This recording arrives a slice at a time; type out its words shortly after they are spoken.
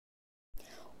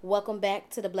Welcome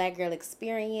back to the Black Girl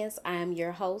Experience. I am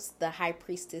your host, the High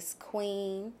Priestess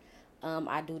Queen.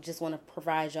 I do just want to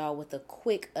provide y'all with a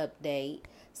quick update.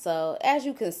 So as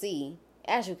you can see,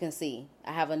 I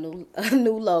have a new a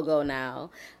new logo now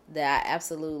that I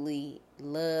absolutely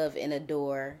love and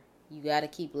adore. You got to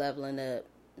keep leveling up.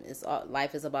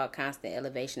 Life is about constant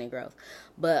elevation and growth.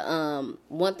 But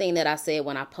one thing that I said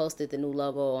when I posted the new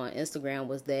logo on Instagram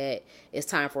was that it's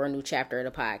time for a new chapter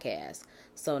of the podcast.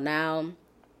 So now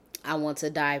I want to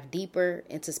dive deeper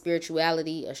into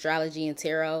spirituality, astrology, and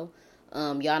tarot.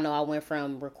 Y'all know I went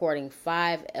from recording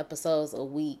 5 episodes a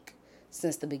week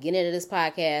since the beginning of this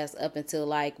podcast up until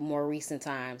like more recent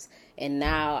times. And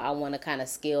now I want to kind of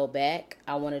scale back.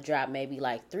 I want to drop maybe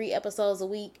like 3 episodes a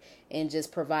week and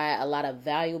just provide a lot of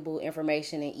valuable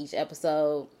information in each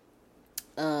episode.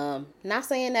 Not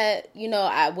saying that,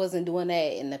 I wasn't doing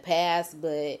that in the past,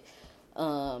 but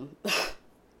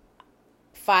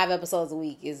 5 episodes a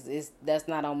week is that's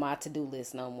not on my to-do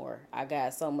list no more. I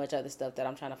got so much other stuff that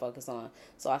I'm trying to focus on.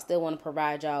 So I still want to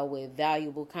provide y'all with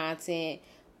valuable content,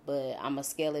 but I'm going to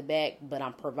scale it back, but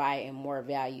I'm providing more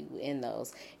value in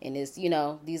those. And it's,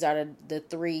 these are the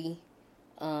three,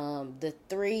 I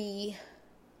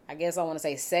guess I want to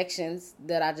say sections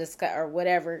that I just, or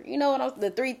whatever,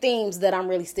 the 3 themes that I'm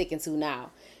really sticking to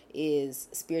now is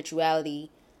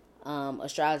spirituality,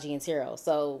 astrology, and tarot.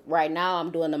 So right now I'm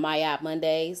doing the Mayab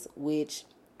Mondays, which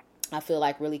I feel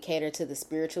like really cater to the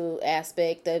spiritual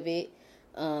aspect of it.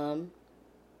 And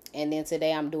then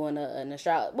today I'm doing an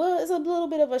astrology. Well, it's a little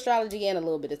bit of astrology and a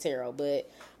little bit of tarot, but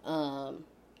I'm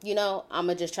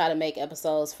gonna just try to make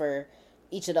episodes for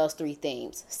each of those 3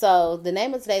 themes. So the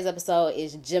name of today's episode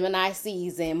is Gemini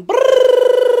Season.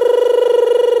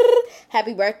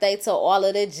 Happy birthday to all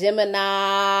of the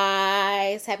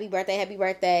Geminis. Happy birthday, happy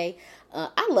birthday.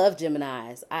 I love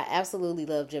Geminis. I absolutely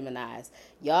love Geminis.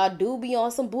 Y'all do be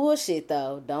on some bullshit,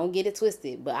 though. Don't get it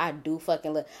twisted. But I do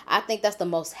fucking love. I think that's the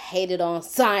most hated on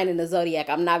sign in the zodiac.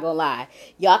 I'm not gonna lie.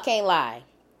 Y'all can't lie.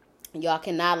 Y'all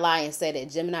cannot lie and say that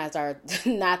Geminis are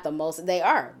not the most. They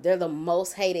are. They're the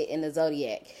most hated in the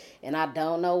zodiac. And I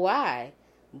don't know why.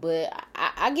 But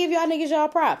I give y'all niggas y'all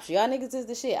props. Y'all niggas is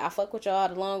the shit. I fuck with y'all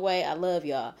the long way. I love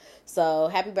y'all. So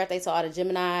happy birthday to all the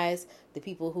Geminis. The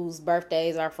people whose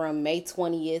birthdays are from May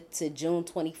 20th to June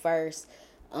 21st.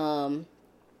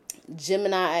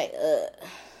 Gemini,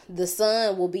 the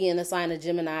sun will be in the sign of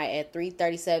Gemini at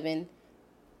 3:37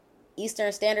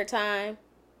 Eastern Standard Time.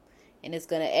 And it's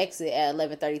going to exit at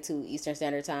 11:32 Eastern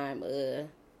Standard Time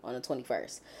on the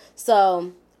 21st.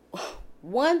 So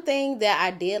one thing that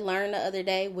I did learn the other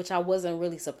day, which I wasn't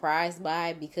really surprised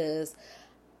by, because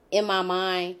in my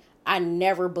mind, I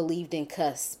never believed in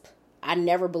cusp. I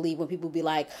never believed when people be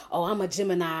like, oh, I'm a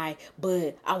Gemini,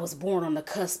 but I was born on the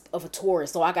cusp of a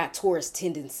Taurus, so I got Taurus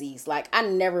tendencies. Like, I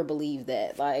never believed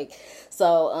that. Like,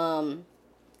 so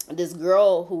this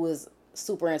girl who was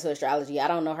super into astrology, I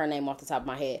don't know her name off the top of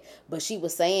my head, but she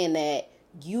was saying that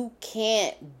you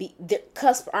can't be, the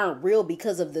cusps aren't real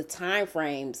because of the time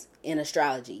frames in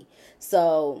astrology.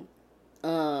 So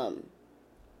I'm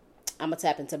gonna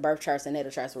tap into birth charts and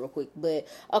natal charts real quick. But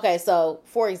okay, so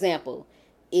for example,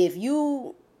 if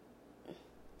you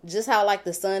just how like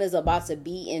the sun is about to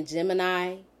be in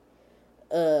Gemini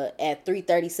at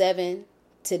 3:37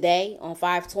 today on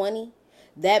 5:20,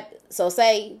 that, so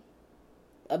say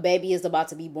a baby is about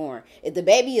to be born. If the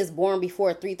baby is born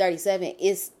before 3:37,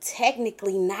 it's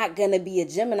technically not going to be a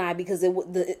Gemini because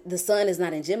the sun is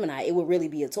not in Gemini. It would really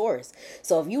be a Taurus.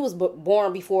 So if you was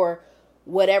born before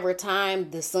whatever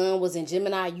time the sun was in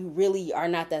Gemini, you really are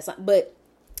not that sun. But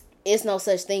it's no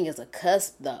such thing as a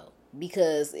cusp, though,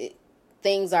 because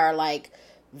things are like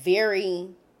very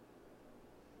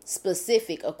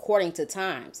specific according to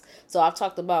times. So I've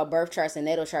talked about birth charts and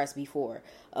natal charts before.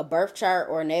 A birth chart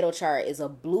or a natal chart is a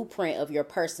blueprint of your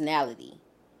personality.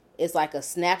 It's like a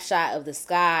snapshot of the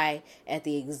sky at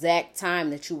the exact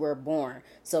time that you were born.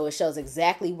 So it shows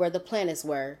exactly where the planets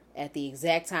were at the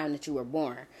exact time that you were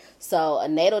born. So a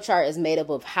natal chart is made up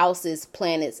of houses,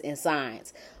 planets, and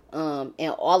signs.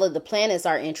 And all of the planets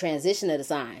are in transition of the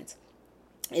signs.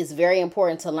 It's very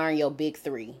important to learn your big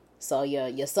 3. So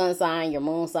your sun sign, your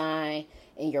moon sign,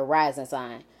 and your rising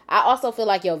sign. I also feel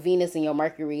like your Venus and your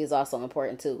Mercury is also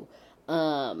important too.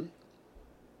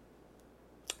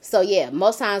 So yeah,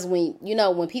 most times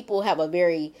when people have a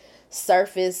very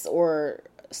surface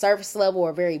level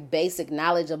or very basic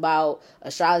knowledge about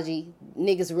astrology,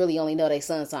 niggas really only know their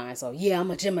sun sign. So yeah, I'm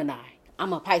a Gemini.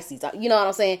 I'm a Pisces. You know what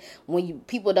I'm saying? When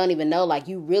people don't even know, like,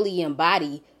 you really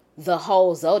embody the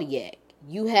whole zodiac.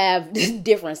 You have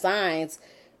different signs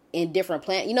in different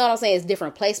planets. You know what I'm saying? It's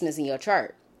different placements in your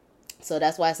chart. So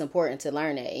that's why it's important to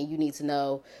learn that. And you need to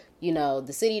know,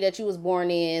 the city that you was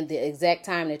born in, the exact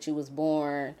time that you was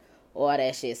born, all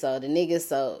that shit. So the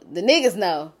niggas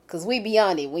know, because we be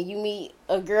on it. When you meet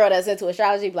a girl that's into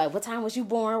astrology, be like, what time was you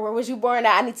born? Where was you born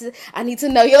at? I need to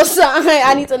know your sign.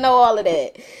 I need to know all of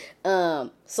that.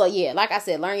 So yeah, like I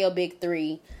said, learn your big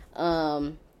three.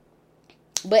 But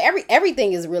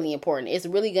everything is really important. It's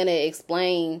really going to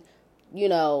explain,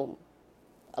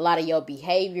 a lot of your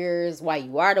behaviors, why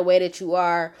you are the way that you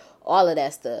are, all of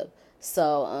that stuff.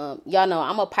 So, y'all know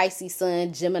I'm a Pisces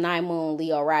sun, Gemini moon,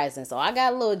 Leo rising. So I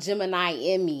got a little Gemini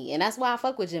in me, and that's why I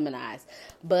fuck with Geminis.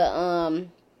 But,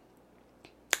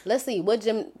 let's see, I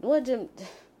told you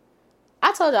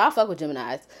I fuck with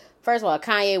Geminis. First of all,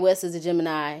 Kanye West is a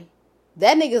Gemini.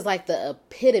 That nigga's like the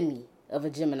epitome of a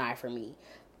Gemini for me.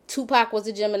 Tupac was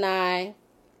a Gemini.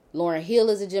 Lauryn Hill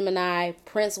is a Gemini.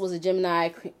 Prince was a Gemini.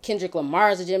 Kendrick Lamar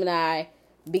is a Gemini.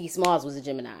 Biggie Smalls was a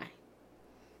Gemini.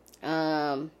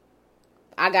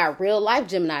 I got real life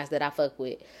Geminis that I fuck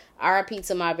with. RIP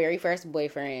to my very first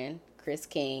boyfriend, Chris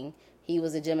King. He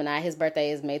was a Gemini. His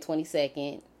birthday is May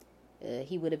 22nd.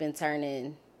 He would have been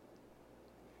turning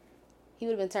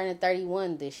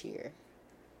 31 this year.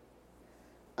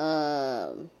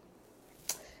 An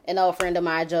old friend of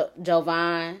mine,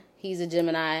 Jovan, he's a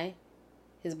Gemini.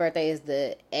 His birthday is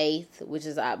the 8th, which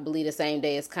is, I believe, the same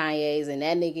day as Kanye's. And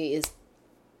that nigga is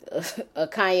a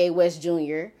Kanye West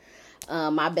Jr.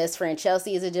 My best friend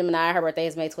Chelsea is a Gemini. Her birthday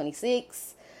is May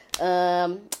 26th.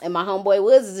 And my homeboy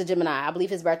Woods is a Gemini. I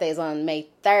believe his birthday is on May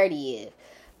 30th.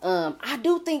 I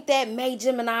do think that May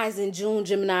Geminis and June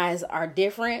Geminis are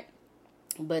different,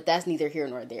 but that's neither here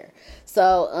nor there.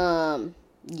 So,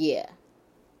 yeah.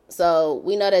 So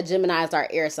we know that Geminis are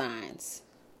air signs.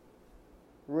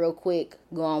 Real quick,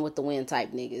 go on with the wind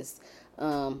type niggas.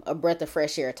 A breath of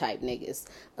fresh air type niggas.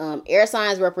 Air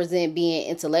signs represent being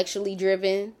intellectually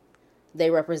driven. They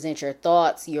represent your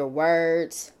thoughts, your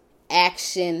words,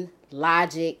 action,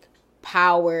 logic,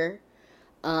 power.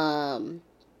 Geminis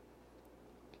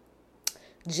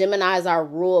are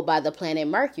ruled by the planet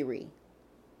Mercury.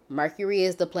 Mercury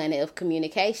is the planet of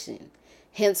communication.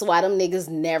 Hence why them niggas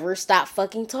never stop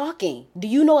fucking talking. Do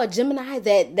you know a Gemini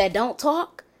that don't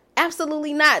talk?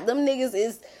 Absolutely not. Them niggas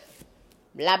is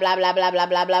blah, blah, blah, blah, blah,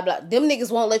 blah, blah, blah. Them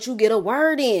niggas won't let you get a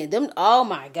word in. Oh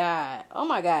my God.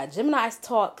 Geminis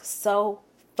talk so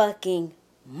fucking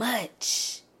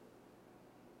much.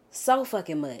 So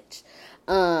fucking much.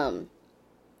 Another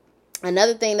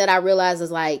thing that I realized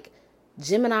is like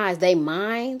Geminis, they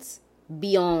minds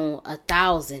be on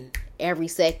 1,000 every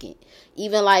second.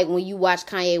 Even like when you watch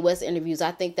Kanye West interviews,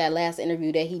 I think that last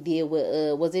interview that he did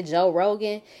with was it Joe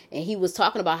Rogan, and he was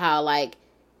talking about how like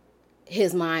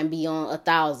his mind be on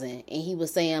 1,000, and he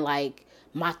was saying like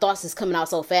my thoughts is coming out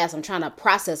so fast, I'm trying to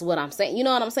process what I'm saying. You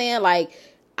know what I'm saying? Like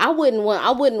I wouldn't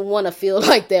want to feel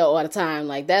like that all the time.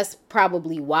 Like that's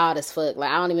probably wild as fuck. Like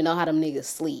I don't even know how them niggas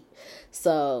sleep.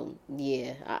 So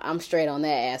yeah, I'm straight on that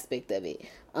aspect of it.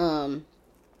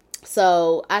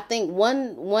 So I think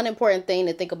one important thing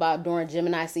to think about during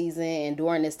Gemini season and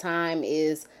during this time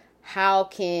is how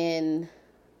can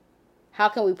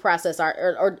we process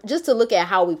or just to look at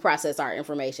how we process our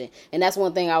information. And that's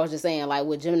one thing I was just saying, like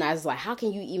with Gemini, it's like, how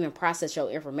can you even process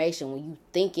your information when you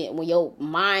thinking, when your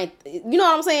mind, you know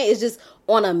what I'm saying? It's just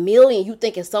on a million. You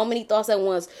thinking so many thoughts at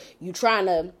once. You trying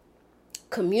to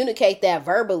communicate that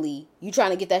verbally. You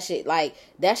trying to get that shit, like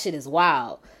that shit is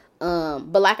wild.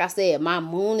 But like I said, my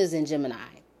moon is in Gemini.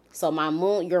 So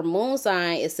your moon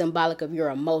sign is symbolic of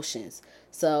your emotions.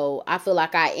 So I feel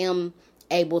like I am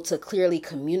able to clearly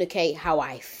communicate how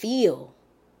I feel.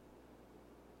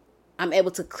 I'm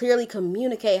able to clearly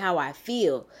communicate how I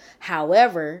feel.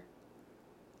 However,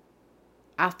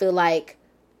 I feel like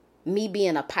me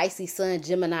being a Pisces sun,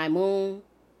 Gemini moon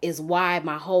is why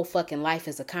my whole fucking life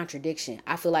is a contradiction.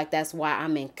 I feel like that's why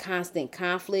I'm in constant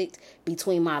conflict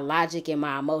between my logic and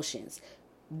my emotions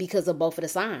because of both of the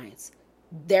signs.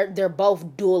 They're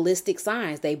both dualistic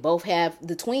signs. They both have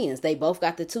the twins. They both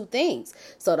got the two things.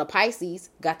 So the Pisces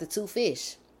got the two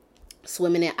fish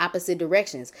swimming in opposite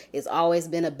directions. It's always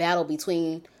been a battle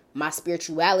between my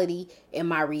spirituality and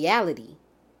my reality.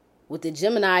 With the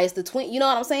Gemini, it's the twin. You know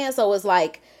what I'm saying? So it's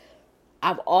like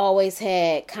I've always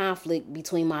had conflict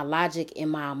between my logic and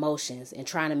my emotions and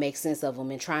trying to make sense of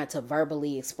them and trying to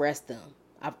verbally express them.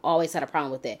 I've always had a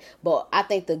problem with that. But I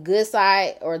think the good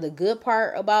side or the good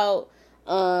part about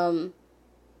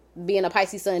being a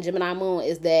Pisces sun, Gemini moon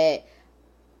is that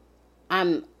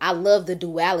I love the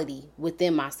duality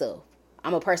within myself.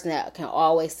 I'm a person that can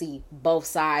always see both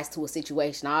sides to a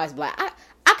situation. I always be like, I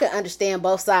can understand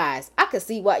both sides. I can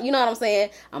see what, you know what I'm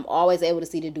saying? I'm always able to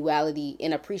see the duality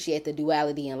and appreciate the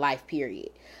duality in life,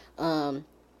 period.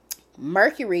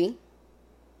 Mercury,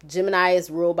 Gemini is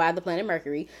ruled by the planet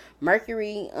Mercury.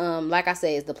 Mercury, like I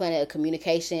said, is the planet of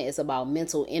communication. It's about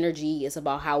mental energy. It's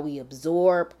about how we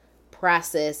absorb,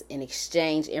 process, and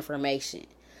exchange information.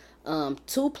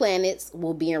 2 planets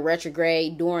will be in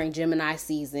retrograde during Gemini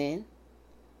season.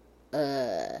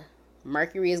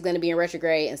 Mercury is going to be in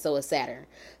retrograde, and so is Saturn.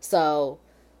 So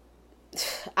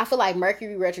I feel like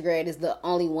Mercury retrograde is the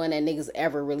only one that niggas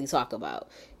ever really talk about.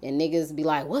 And niggas be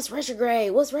like, what's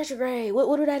retrograde? What's retrograde?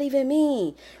 What do that even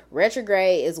mean?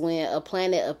 Retrograde is when a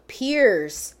planet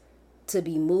appears to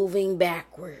be moving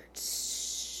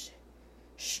backwards.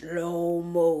 Slow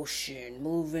motion,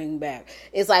 moving back.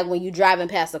 It's like when you're driving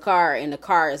past a car and the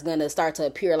car is going to start to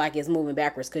appear like it's moving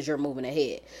backwards because you're moving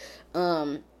ahead.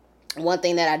 One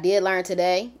thing that I did learn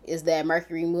today is that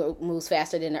Mercury moves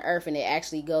faster than the Earth, and it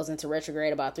actually goes into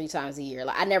retrograde about 3 times a year.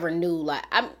 Like, I never knew, like,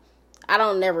 I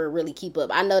don't never really keep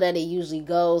up. I know that it usually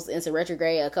goes into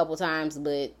retrograde a couple times,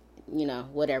 but, you know,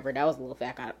 whatever. That was a little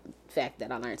fact that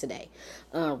I learned today.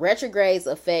 Retrogrades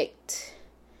affect,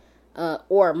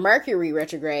 or Mercury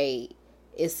retrograde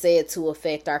is said to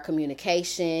affect our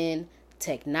communication,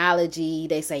 technology.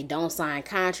 They say don't sign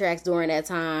contracts during that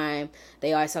time.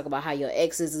 They always talk about how your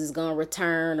exes is gonna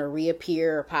return or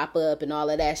reappear or pop up and all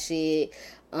of that shit.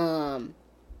 And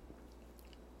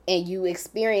you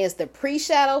experience the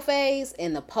pre-shadow phase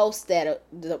and the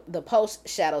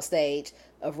post-shadow stage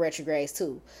of retrogrades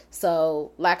too.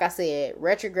 So, like I said,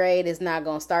 retrograde is not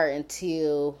gonna start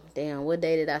until, damn, what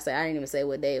day did I say? I didn't even say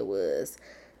what day it was.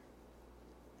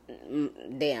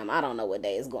 Damn, I don't know what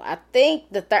day it's going. I think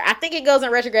it goes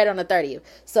in retrograde on the 30th.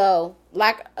 So,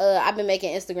 like, I've been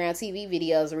making Instagram TV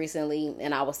videos recently,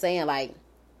 and I was saying, like,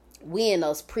 we in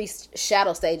those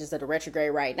pre-shadow stages of the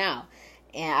retrograde right now.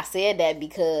 And I said that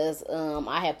because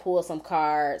I had pulled some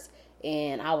cards,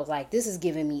 and I was like, this is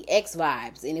giving me X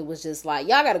vibes. And it was just like,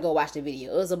 y'all gotta go watch the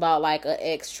video. It was about, like, an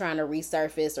ex trying to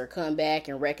resurface or come back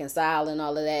and reconcile and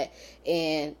all of that.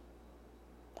 And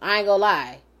I ain't gonna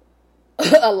lie,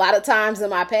 a lot of times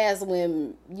in my past,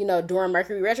 when, you know, during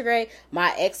Mercury retrograde,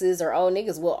 my exes or old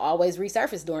niggas will always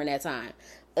resurface during that time.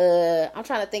 I'm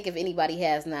trying to think if anybody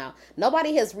has now.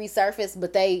 Nobody has resurfaced,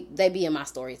 but they be in my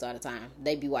stories all the time.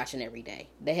 They be watching every day.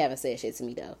 They haven't said shit to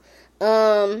me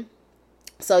though.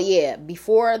 So yeah,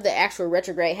 before the actual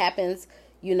retrograde happens,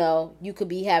 you know, you could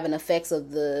be having effects of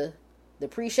the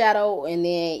pre-shadow, and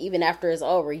then even after it's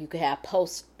over, you could have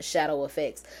post-shadow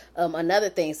effects. Another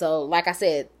thing, so like I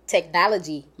said,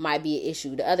 technology might be an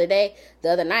issue. The other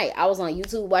night, I was on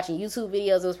YouTube watching YouTube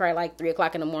videos. It was probably like 3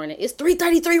 o'clock in the morning. It's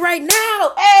 3:33 right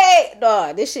now. Hey,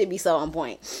 dog, this shit be so on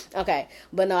point. Okay,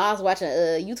 but no, I was watching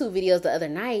YouTube videos the other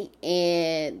night,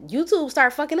 and YouTube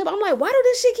started fucking up. I'm like, why do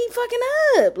this shit keep fucking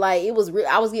up? Like, it was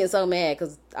I was getting so mad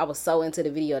because I was so into the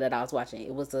video that I was watching.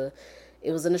 It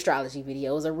was an astrology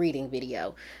video. It was a reading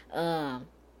video.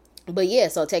 But yeah,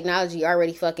 so technology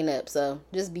already fucking up. So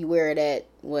just beware of that,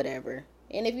 whatever.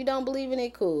 And if you don't believe in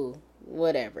it, cool,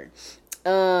 whatever.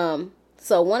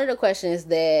 So one of the questions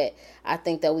that I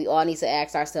think that we all need to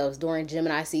ask ourselves during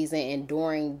Gemini season and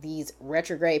during these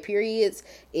retrograde periods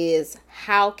is,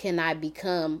 how can I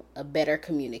become a better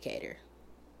communicator?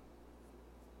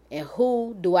 And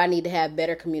who do I need to have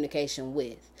better communication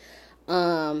with?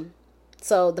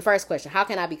 So the first question, how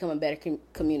can I become a better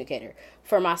communicator?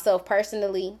 For myself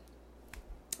personally,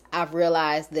 I've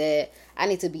realized that I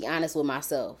need to be honest with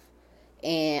myself.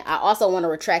 And I also want to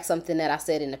retract something that I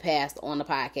said in the past on the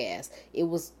podcast.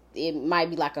 It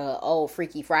might be like a old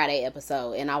Freaky Friday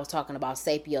episode, and I was talking about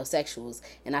sapiosexuals,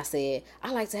 and I said,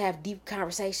 I like to have deep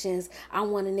conversations. I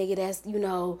want a nigga that's,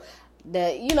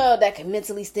 that can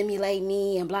mentally stimulate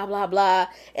me and blah, blah, blah.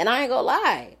 And I ain't gonna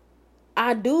lie,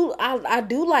 I do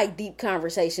like deep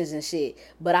conversations and shit,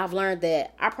 but I've learned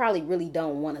that I probably really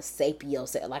don't want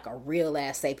a like a real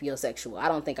ass sapiosexual. I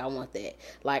don't think I want that.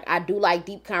 Like, I do like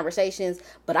deep conversations,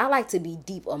 but I like to be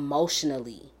deep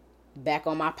emotionally. Back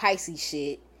on my Pisces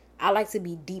shit, I like to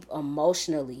be deep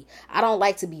emotionally. I don't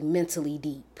like to be mentally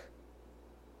deep.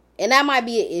 And that might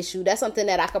be an issue. That's something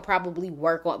that I could probably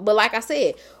work on. But like I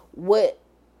said,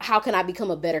 how can I become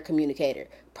a better communicator?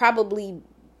 Probably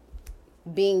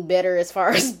being better as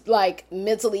far as like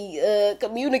mentally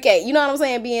communicate, you know what I'm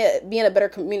saying, being a better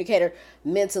communicator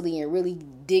mentally and really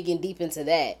digging deep into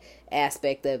that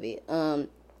aspect of it.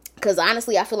 Because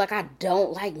honestly, I feel like I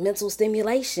don't like mental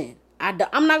stimulation. I'm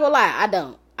not gonna lie,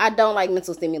 I don't like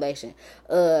mental stimulation.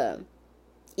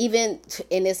 Even,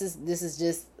 and this is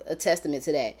just a testament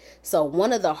to that. So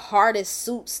one of the hardest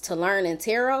suits to learn in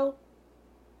tarot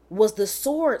was the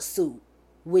sword suit,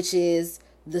 which is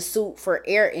the suit for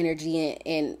air energy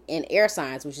and air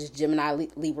signs, which is Gemini,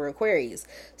 Libra, Aquarius.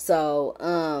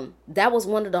 So that was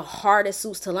one of the hardest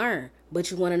suits to learn. But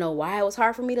you want to know why it was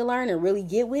hard for me to learn and really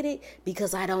get with it?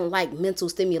 Because I don't like mental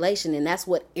stimulation, and that's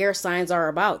what air signs are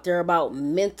about. They're about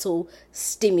mental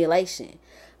stimulation.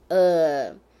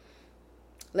 Let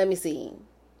me see.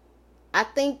 I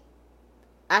think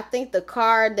the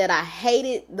card that I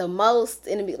hated the most,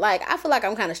 and like, I feel like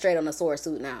I'm kind of straight on the sword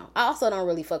suit now. I also don't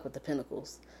really fuck with the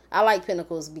pentacles. I like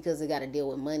pentacles because it got to deal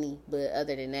with money, but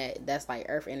other than that, that's like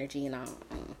earth energy, and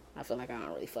I feel like I don't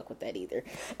really fuck with that either.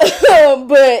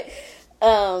 But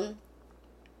I'm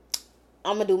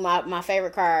gonna do my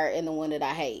favorite card and the one that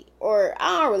I hate, or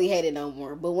I don't really hate it no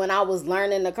more. But when I was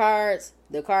learning the cards,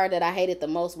 the card that I hated the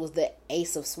most was the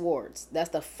Ace of Swords. That's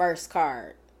the first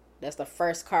card. That's the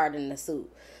first card in the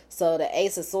suit. So the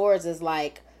Ace of Swords is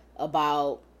like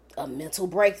about a mental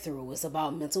breakthrough. It's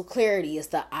about mental clarity. It's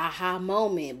the aha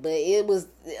moment. But it was,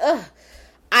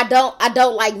 I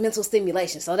don't like mental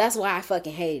stimulation. So that's why I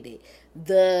fucking hated it.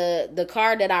 The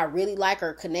card that I really like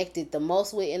or connected the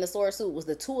most with in the sword suit was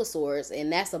the Two of Swords.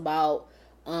 And that's about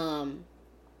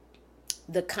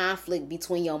the conflict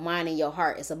between your mind and your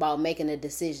heart. It's about making a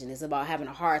decision. It's about having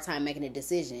a hard time making a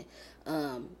decision.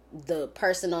 The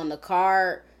person on the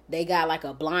card, they got like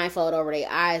a blindfold over their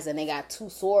eyes and they got two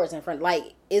swords in front.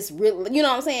 Like, it's really, you know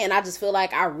what I'm saying? I just feel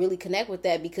like I really connect with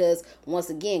that because, once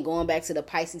again, going back to the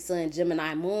Pisces Sun,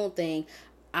 Gemini Moon thing,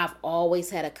 I've always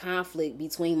had a conflict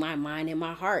between my mind and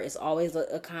my heart. It's always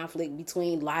a conflict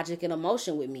between logic and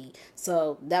emotion with me.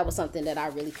 So that was something that I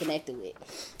really connected with.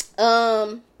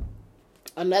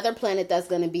 Another planet that's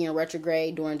going to be in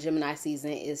retrograde during Gemini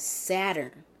season is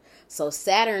Saturn. So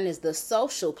Saturn is the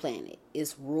social planet.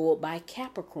 It's ruled by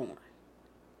Capricorn.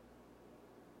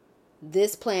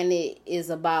 This planet is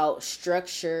about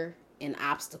structure and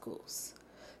obstacles.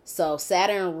 So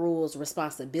Saturn rules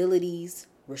responsibilities,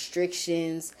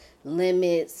 restrictions,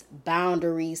 limits,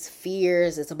 boundaries,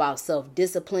 fears. It's about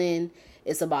self-discipline.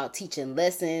 It's about teaching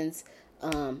lessons.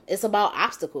 It's about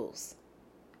obstacles.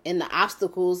 And the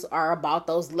obstacles are about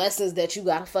those lessons that you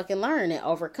gotta fucking learn and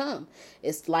overcome.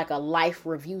 It's like a life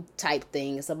review type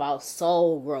thing. It's about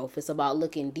soul growth. It's about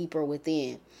looking deeper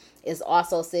within. It's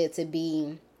also said to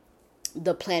be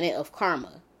the planet of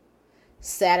karma.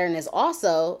 Saturn is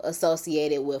also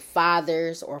associated with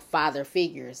fathers or father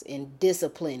figures and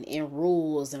discipline and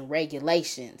rules and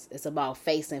regulations. It's about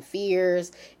facing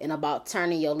fears and about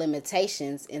turning your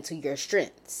limitations into your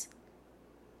strengths.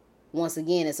 Once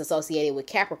again, it's associated with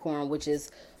Capricorn, which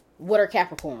is, what are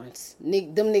Capricorns?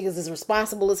 Them niggas is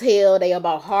responsible as hell. They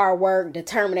about hard work,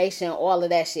 determination, all of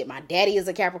that shit. My daddy is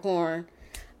a Capricorn.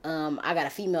 I got a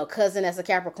female cousin that's a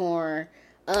Capricorn.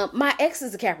 My ex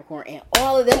is a Capricorn, and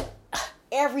all of them,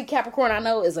 every Capricorn I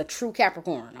know is a true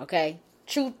Capricorn. Okay,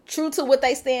 true to what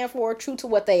they stand for, true to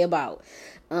what they about.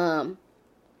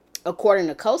 According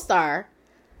to CoStar,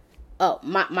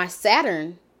 my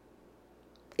Saturn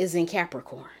is in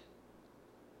Capricorn.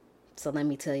 So let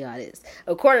me tell y'all this.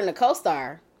 According to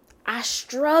CoStar, I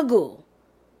struggle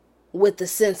with the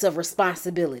sense of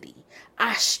responsibility.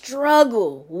 I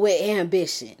struggle with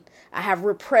ambition. I have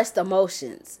repressed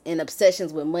emotions and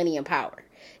obsessions with money and power.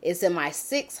 It's in my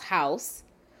 6th house,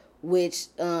 which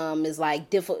is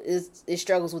like it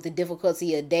struggles with the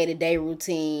difficulty of day-to-day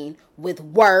routine with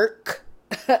work.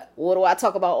 What do I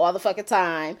talk about all the fucking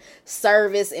time?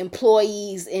 Service,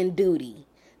 employees, and duty.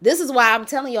 This is why I'm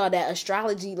telling y'all that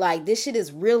astrology, like, this shit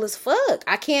is real as fuck.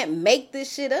 I can't make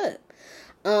this shit up.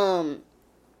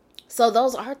 So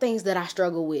those are things that I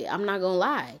struggle with. I'm not gonna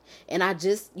lie. And I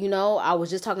just, I was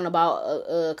just talking about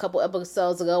a couple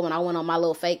episodes ago when I went on my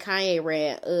little fake Kanye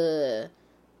rant.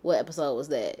 What episode was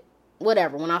that?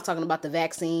 Whatever. When I was talking about the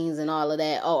vaccines and all of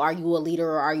that. Oh, are you a leader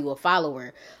or are you a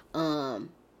follower? What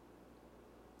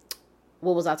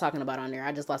was I talking about on there?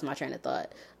 I just lost my train of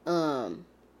thought.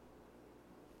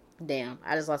 Damn,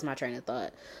 I just lost my train of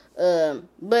thought.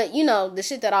 But the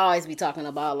shit that I always be talking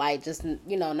about, like, just,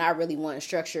 not really wanting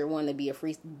structure, wanting to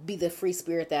be the free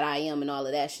spirit that I am and all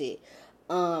of that shit.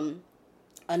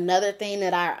 Another thing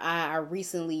that I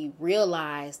recently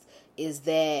realized is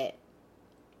that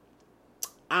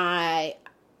I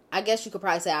guess you could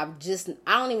probably say I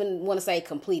don't even want to say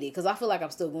completed, because I feel like I'm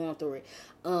still going through it.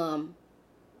 I'm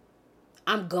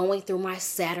going through my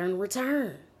Saturn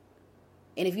return.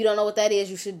 And if you don't know what that is,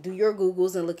 you should do your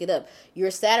Googles and look it up.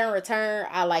 Your Saturn return,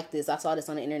 I like this. I saw this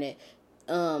on the internet.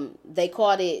 They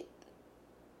called it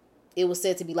was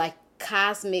said to be like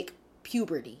cosmic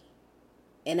puberty.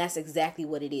 And that's exactly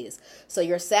what it is. So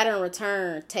your Saturn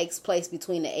return takes place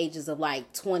between the ages of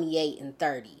like 28 and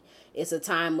 30. It's a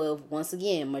time of, once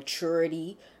again,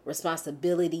 maturity,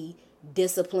 responsibility,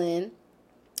 discipline.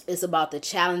 It's about the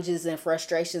challenges and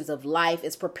frustrations of life.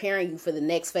 It's preparing you for the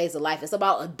next phase of life. It's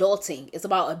about adulting. It's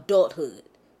about adulthood.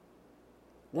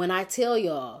 When I tell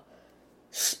y'all,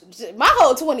 my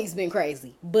whole 20s been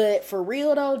crazy. But for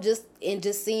real though,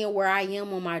 just seeing where I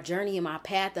am on my journey and my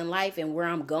path in life and where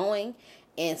I'm going,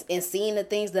 and seeing the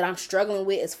things that I'm struggling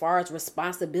with as far as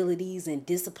responsibilities and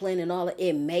discipline and all of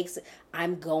it, makes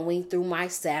I'm going through my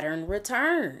Saturn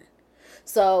return.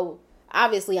 So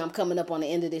obviously I'm coming up on the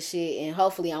end of this shit, and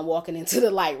hopefully I'm walking into the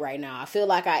light right now. I feel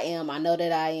like I am. I know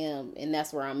that I am, and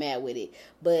that's where I'm at with it.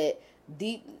 But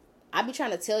I be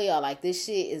trying to tell y'all, like, this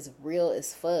shit is real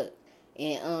as fuck.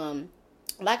 And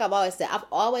like I've always said, I've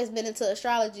always been into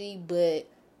astrology, but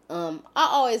I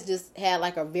always just had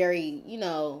like a very,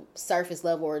 surface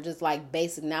level or just like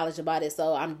basic knowledge about it.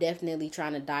 So I'm definitely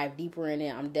trying to dive deeper in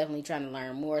it. I'm definitely trying to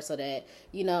learn more so that,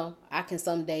 I can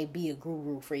someday be a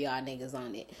guru for y'all niggas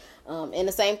on it. And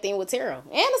the same thing with tarot,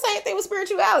 and the same thing with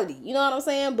spirituality. You know what I'm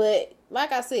saying? But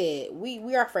like I said,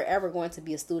 we are forever going to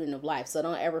be a student of life. So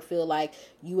don't ever feel like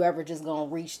you ever just gonna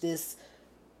reach this,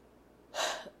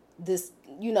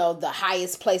 the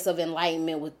highest place of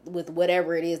enlightenment with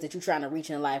whatever it is that you're trying to reach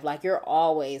in life. Like, you're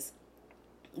always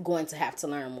going to have to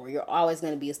learn more. You're always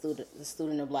going to be a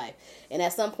student of life. And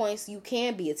at some points you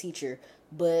can be a teacher,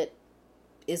 but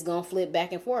it's going to flip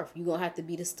back and forth. You're going to have to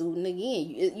be the student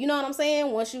again. You know what I'm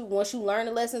saying? Once you learn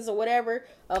the lessons or whatever,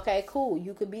 okay, cool.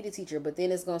 You could be the teacher, but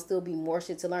then it's going to still be more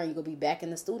shit to learn. You're going to be back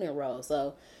in the student role.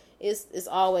 So it's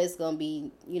always going to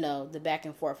be, the back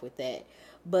and forth with that.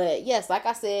 But yes, like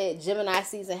I said, Gemini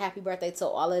season, happy birthday to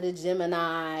all of the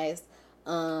Geminis.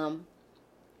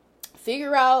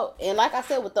 Figure out, and like I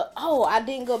said with I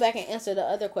didn't go back and answer the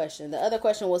other question. The other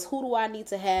question was, who do I need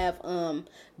to have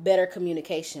better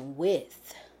communication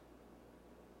with?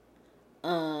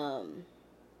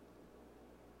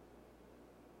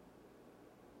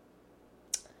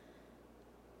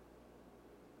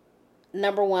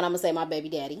 Number one, I'm gonna say my baby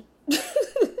daddy.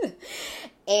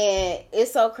 And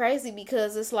it's so crazy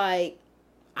because it's like,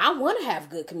 I want to have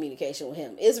good communication with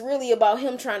him. It's really about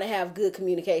him trying to have good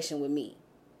communication with me.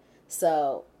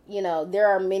 So, there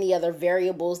are many other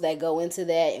variables that go into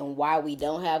that and why we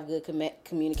don't have good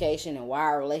communication and why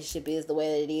our relationship is the way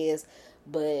that it is.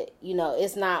 But,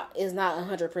 it's not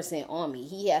 100% on me.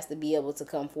 He has to be able to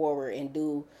come forward and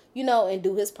do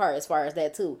his part as far as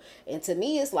that too. And to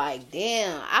me, it's like,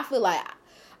 damn, I feel like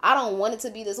I don't want it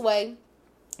to be this way.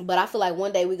 But I feel like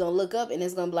one day we're going to look up and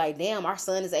it's going to be like, damn, our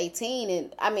son is 18.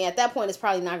 And I mean, at that point, it's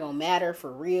probably not going to matter for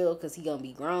real because he's going to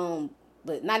be grown,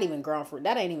 but not even grown for,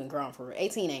 that ain't even grown for real.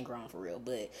 18 ain't grown for real.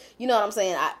 But you know what I'm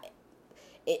saying? I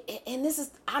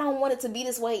don't want it to be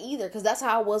this way either, because that's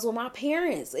how I was with my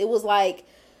parents. It was like,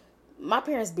 my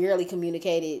parents barely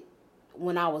communicated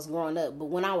when I was growing up. But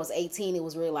when I was 18, it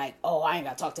was really like, oh, I ain't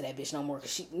got to talk to that bitch no more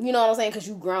because you know what I'm saying? Because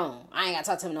you grown. I ain't got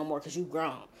to talk to him no more because you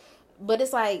grown. But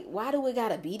it's like, why do it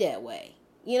gotta be that way?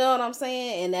 You know what I'm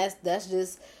saying? And that's that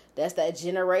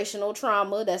generational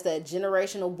trauma. That's that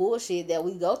generational bullshit that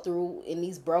we go through in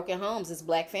these broken homes as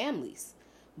black families.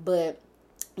 But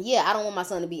yeah, I don't want my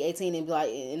son to be 18 and be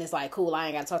like, and it's like, cool, I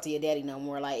ain't gotta talk to your daddy no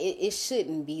more. Like, it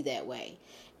shouldn't be that way.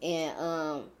 And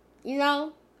I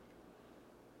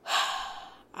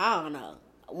don't know.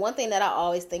 One thing that I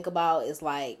always think about is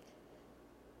like,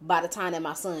 by the time that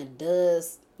my son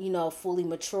does, fully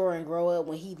mature and grow up,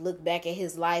 when he look back at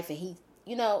his life and he,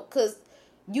 because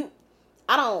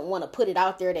I don't want to put it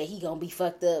out there that he gonna be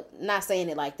fucked up. Not saying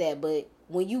it like that, but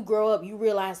when you grow up, you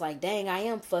realize like, dang, I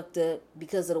am fucked up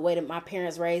because of the way that my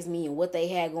parents raised me and what they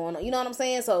had going on. You know what I'm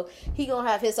saying? So he gonna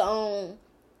have his own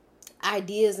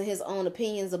ideas and his own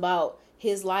opinions about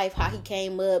his life, how he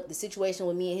came up, the situation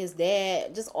with me and his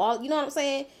dad, just all, you know what I'm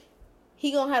saying?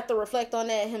 He gonna have to reflect on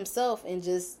that himself and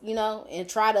just, and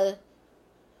try to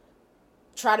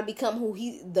become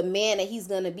the man that he's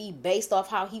gonna be based off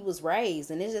how he was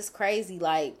raised. And it's just crazy.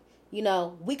 Like,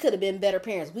 we could have been better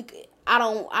parents. I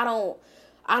don't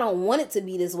want it to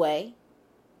be this way,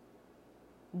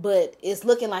 but it's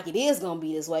looking like it is gonna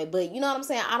be this way. But you know what I'm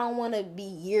saying? I don't want to be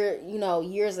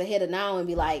years ahead of now and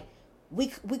be like, we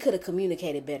could have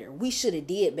communicated better. We should have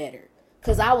did better.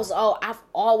 Cause I've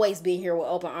always been here with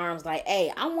open arms. Like,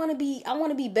 hey, I want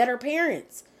to be better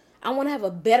parents. I want to have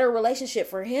a better relationship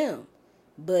for him.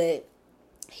 But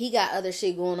he got other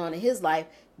shit going on in his life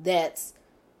that's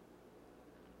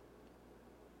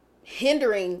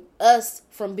hindering us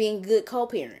from being good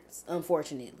co-parents,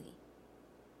 unfortunately.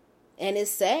 And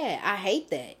it's sad. I hate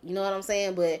that. You know what I'm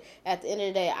saying? But at the end of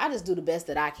the day, I just do the best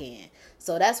that I can.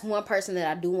 So that's one person that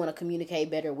I do want to communicate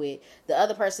better with. The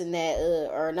other person that,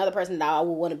 or another person that I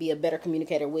would want to be a better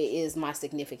communicator with is my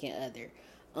significant other.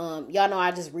 Y'all know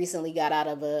I just recently got out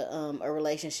of a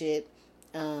relationship.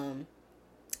 And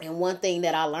one thing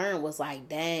that I learned was like,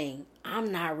 dang,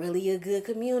 I'm not really a good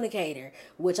communicator,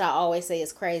 which I always say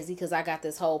is crazy because I got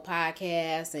this whole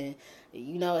podcast and,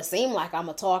 you know, it seemed like I'm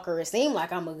a talker. It seemed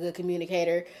like I'm a good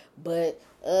communicator, but,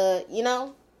 you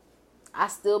know, I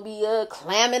still be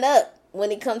clamming up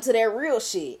when it comes to that real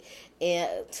shit.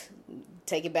 And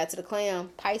take it back to the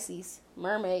clam, Pisces,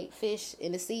 mermaid, fish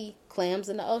in the sea, clams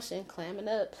in the ocean, clamming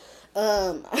up.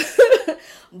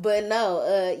 But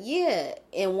no, yeah.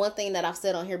 And one thing that I've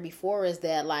said on here before is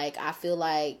that, like, I feel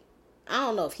like, I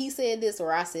don't know if he said this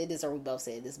or I said this or we both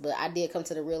said this, but I did come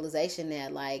to the realization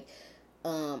that, like,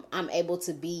 I'm able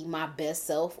to be my best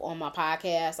self on my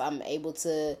podcast. I'm able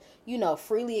to, you know,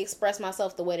 freely express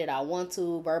myself the way that I want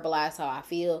to, verbalize how I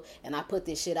feel, and I put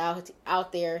this shit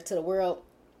out there to the world.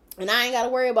 And I ain't got to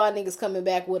worry about niggas coming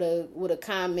back with a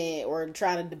comment or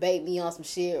trying to debate me on some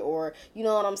shit or, you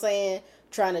know what I'm saying,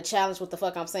 trying to challenge what the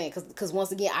fuck I'm saying. Cause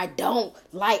once again, I don't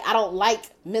like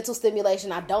mental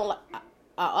stimulation. I don't like,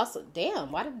 I also,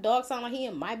 damn, why did the dog sound like he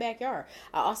in my backyard?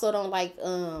 I also don't like,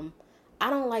 I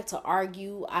don't like to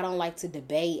argue. I don't like to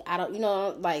debate. I don't, you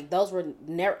know, like those were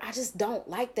never, I just don't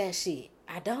like that shit.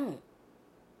 I don't.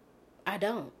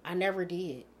 I never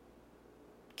did.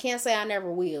 Can't say I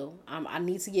never will. I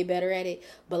need to get better at it.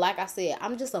 But like I said,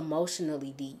 I'm just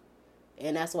emotionally deep.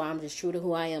 And that's why I'm just true to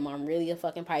who I am. I'm really a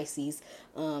fucking Pisces.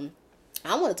 I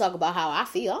want to talk about how I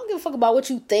feel. I don't give a fuck about what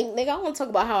you think, nigga. I want to talk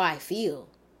about how I feel.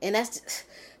 And that's just,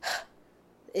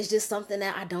 it's just something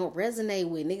that I don't resonate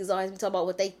with. Niggas always be talking about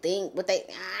what they think.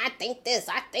 I think this.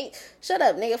 I think. Shut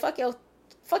up, nigga. Fuck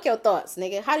your thoughts,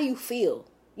 nigga. How do you feel?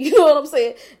 You know what I'm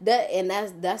saying?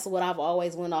 That's what I've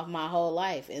always went off my whole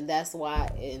life, and that's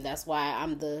why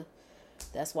I'm the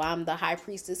high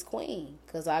priestess queen,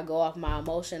 because I go off my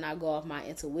emotion, I go off my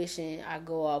intuition, I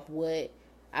go off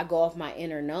my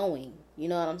inner knowing. You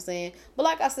know what I'm saying? But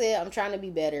like I said, I'm trying to be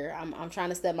better. I'm trying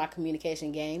to step my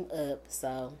communication game up.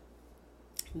 So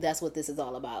that's what this is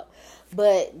all about.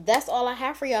 But that's all I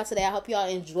have for y'all today. I hope y'all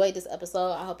enjoyed this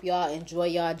episode. I hope y'all enjoy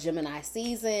y'all Gemini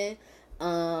season.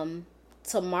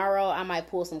 Tomorrow I might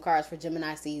pull some cards for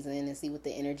Gemini season and see what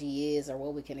the energy is or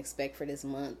what we can expect for this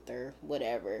month or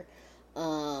whatever.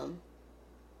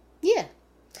 Yeah.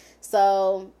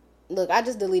 So, look, I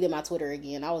just deleted my Twitter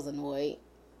again. I was annoyed.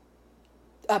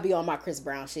 I'll be on my Chris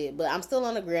Brown shit, but I'm still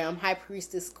on the gram. High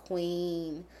Priestess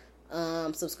Queen.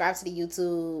 Subscribe to the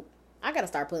YouTube. I gotta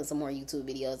start putting some more YouTube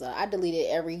videos out. I deleted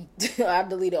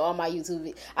all my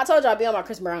YouTube. I told you I'll be on my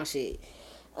Chris Brown shit.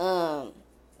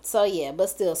 So yeah, but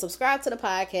still, subscribe to the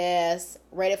podcast,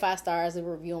 rate it 5 stars, and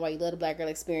review on why you love the Black Girl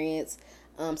Experience.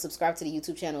 Subscribe to the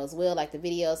YouTube channel as well, like the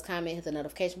videos, comment, hit the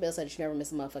notification bell so that you never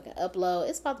miss a motherfucking upload.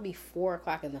 It's about to be 4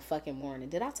 o'clock in the fucking morning.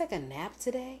 Did I take a nap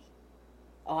today?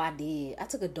 Oh, I did. I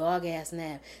took a dog ass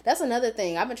nap. That's another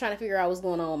thing. I've been trying to figure out what's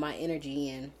going on with my energy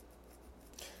and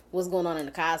what's going on in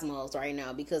the cosmos right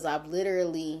now, because I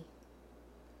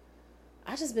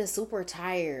just been super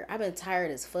tired. I've been tired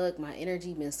as fuck. My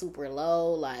energy been super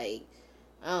low. Like,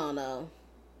 I don't know.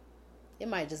 It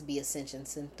might just be ascension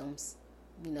symptoms,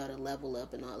 you know, to level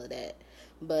up and all of that.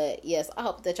 But yes, I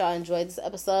hope that y'all enjoyed this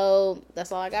episode.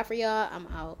 That's all I got for y'all. I'm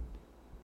out.